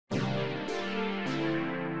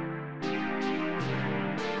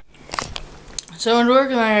So I went to work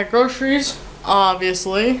and I got groceries,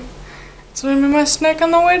 obviously. So I made my snack on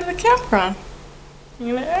the way to the campground.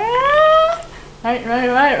 You're like, ah!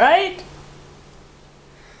 Right.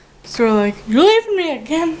 So we're like, you're leaving me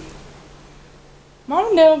again? Mom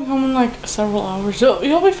and Dad will be home in like several hours.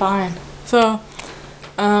 You'll be fine. So,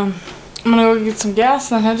 I'm gonna go get some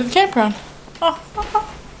gas and then head to the campground. I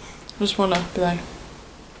just wanna be like,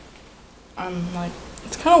 I'm like,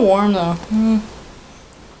 it's kind of warm though. I'm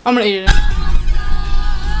gonna eat it.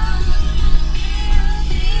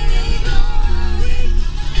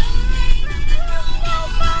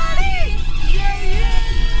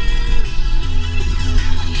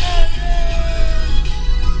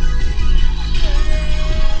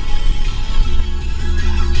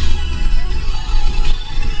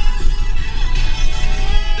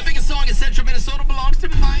 Central Minnesota belongs to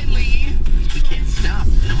Miley. We can't stop.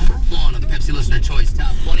 #1 on the Pepsi Listener Choice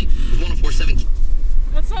Top 20 with 104.7.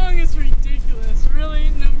 That song is ridiculous.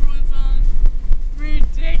 Really, #1 song.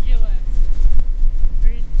 Ridiculous.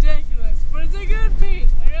 But it's a good beat.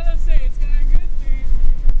 I gotta say, it's got a good beat.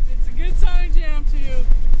 It's a good song jam to,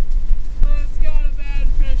 but it's got a bad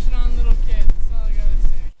impression on little kids. That's all I gotta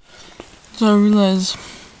say. So I realized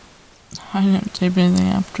I didn't tape anything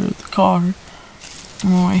after the car.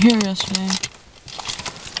 I'm on my way here yesterday,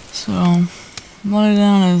 so low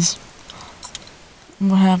down is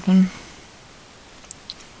what happened.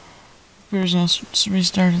 Computer's gonna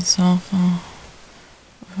restart itself.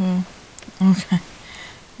 Okay.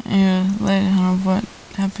 Anyway, lay down of what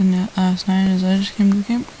happened last night is I just came to the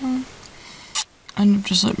campground. I ended up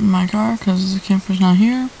just sleeping in my car because the camper's not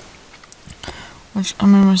here, which I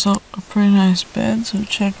made myself a pretty nice bed, so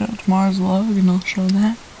check out tomorrow's vlog and I'll show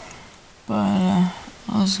that. But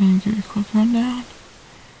I was gonna give you a quick rundown.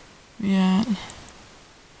 We had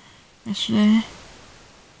yesterday,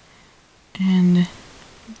 and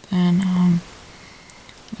then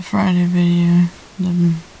the Friday video,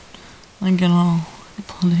 the link in all a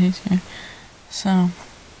couple of days here. So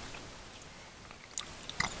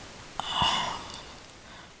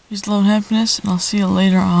peace, love, happiness, and I'll see you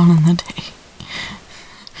later on in the day.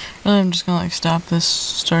 Really, I'm just gonna like stop this,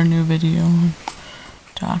 start a new video, and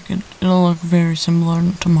talk. It'll look very similar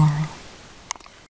tomorrow.